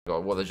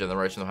God, what a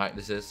generational hack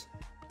this is.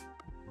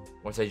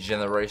 What a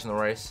generational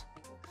race.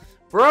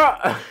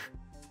 Bruh!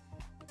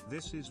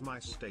 This is my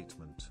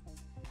statement.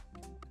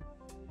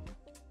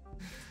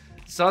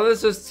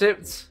 Silas was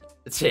tipped,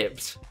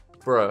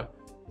 bruh.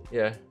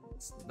 Yeah,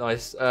 it's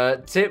nice.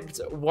 Tipped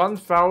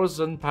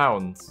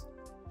 £1,000.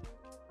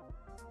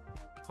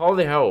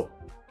 Holy hell.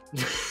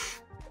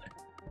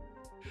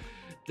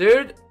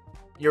 Dude,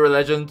 you're a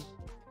legend.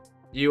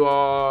 You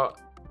are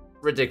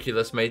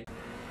ridiculous, mate.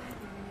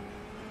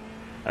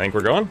 I think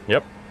we're going.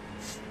 Yep.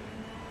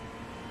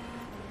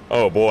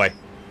 Oh boy.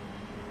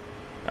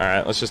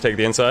 Alright, let's just take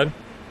the inside.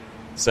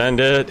 Send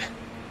it.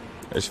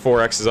 There's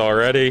 4 X's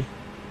already.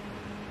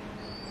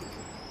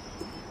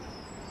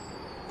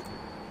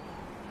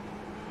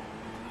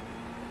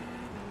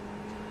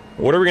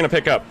 What are we going to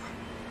pick up?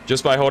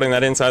 Just by holding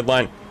that inside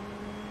line.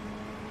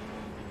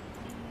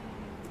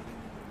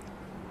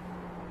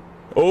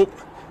 Oh,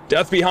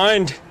 death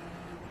behind.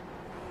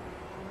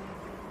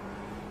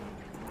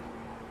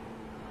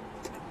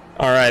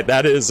 Alright,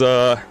 that is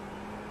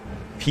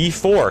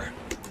P4.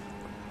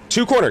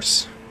 2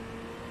 corners.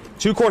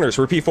 2 corners,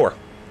 we're P4.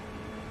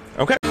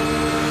 Okay.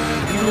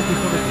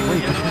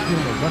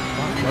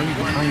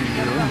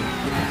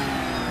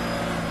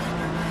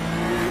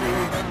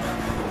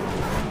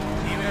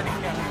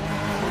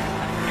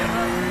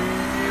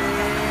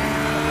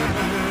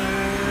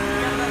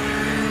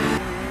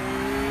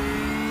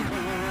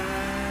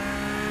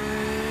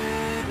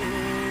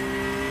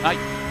 Ay.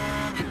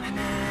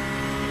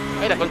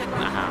 Ay,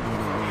 ajá.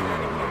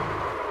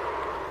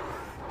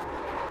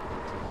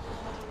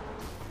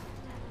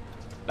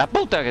 La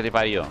puta que te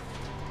parió.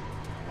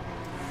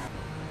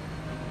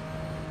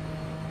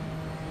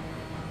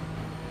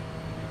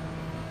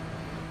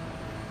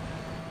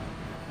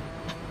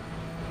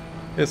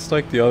 It's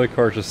like the other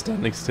car just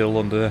standing still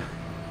on the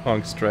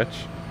long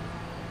stretch.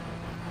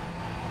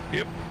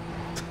 Yep.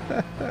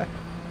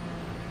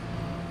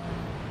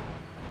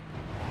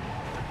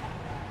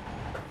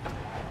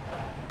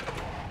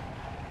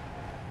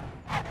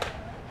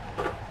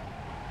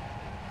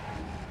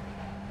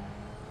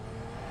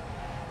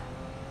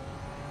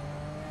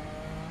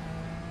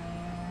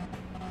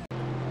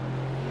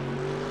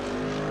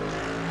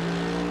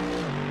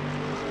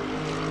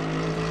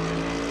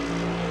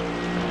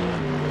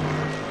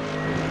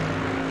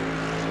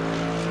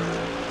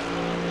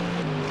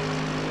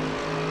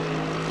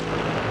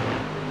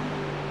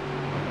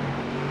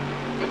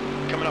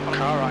 Coming up on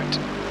car right.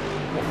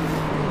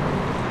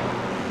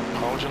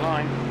 Hold your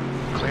line.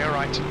 Clear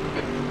right.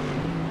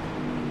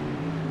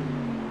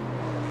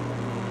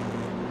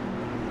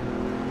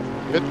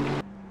 Good.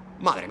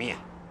 Madre mía.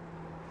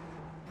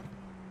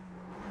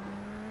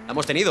 La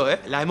hemos tenido, ¿eh?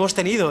 La hemos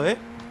tenido, ¿eh?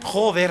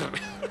 Joder.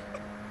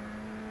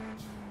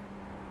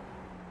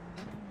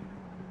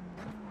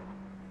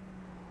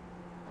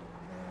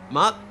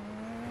 Matt.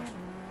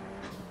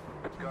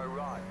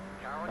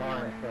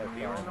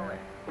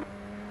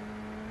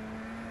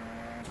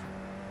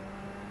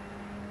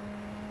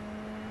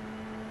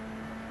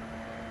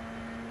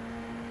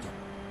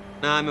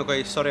 Nah, I'm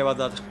okay. Sorry about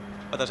that.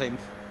 But the same.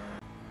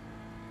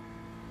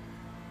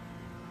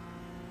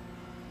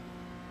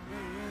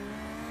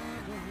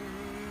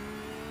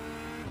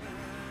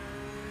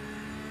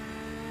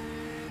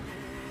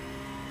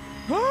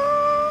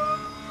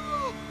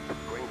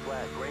 Green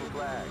flag, green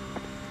flag.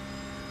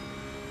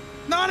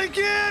 Not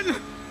again!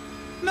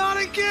 Not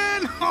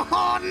again!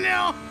 Oh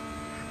no!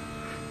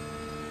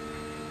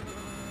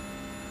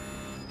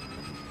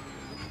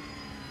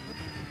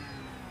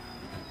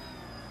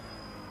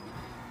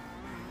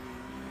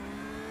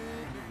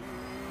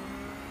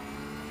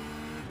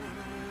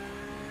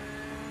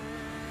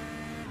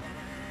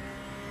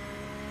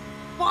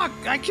 Fuck!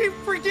 I keep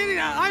forgetting.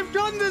 I've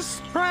done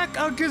this track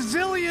a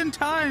gazillion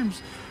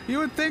times. You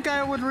would think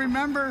I would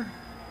remember.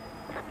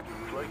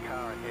 Blue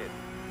car ahead.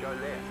 Go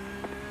left.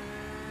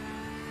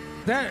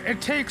 That it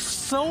takes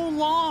so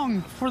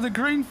long for the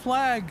green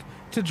flag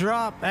to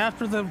drop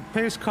after the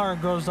pace car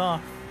goes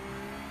off.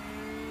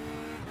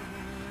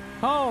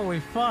 Holy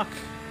fuck.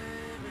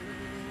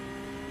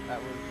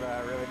 That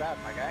was really bad,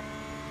 my guy.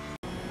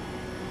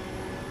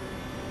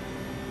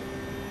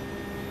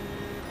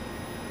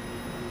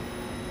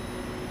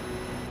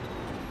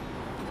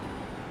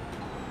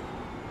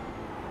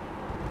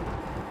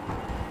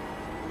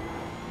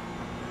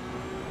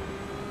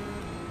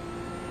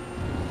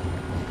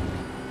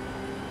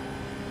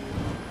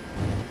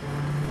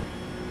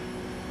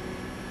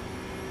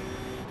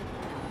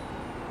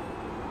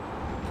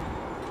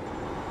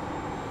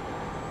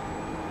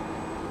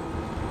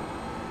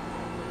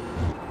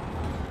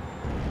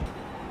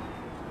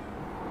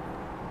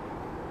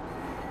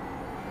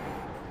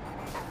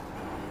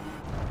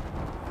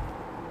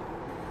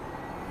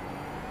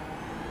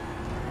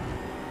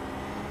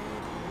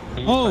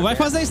 Ô, vai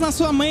fazer isso na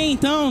sua mãe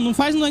então, não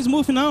faz no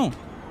smooth não.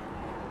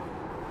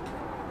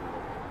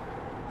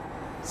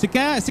 Se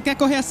quer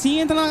correr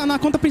assim, entra na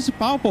conta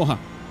principal, porra.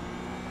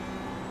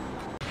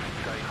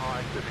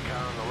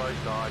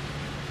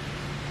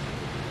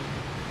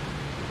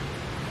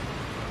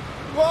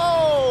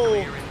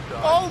 Whoa!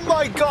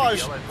 my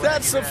gosh,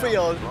 that's the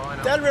field.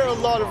 There were a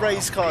lot of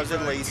race cars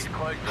at least.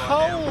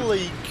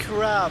 Holy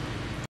crap.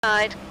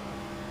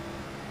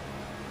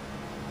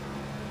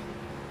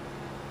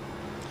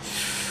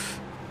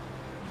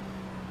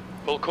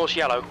 Full course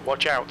yellow,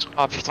 watch out.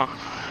 Oh putain.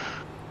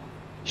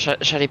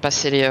 J'allais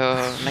passer les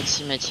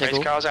Maxime et Thiago.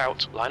 Race cars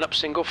out. Line up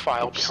single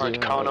file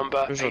behind car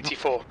number le jaune.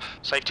 84.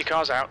 Safety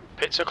cars out.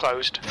 Pits are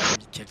closed.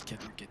 Nickel,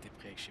 t'inquiète pas.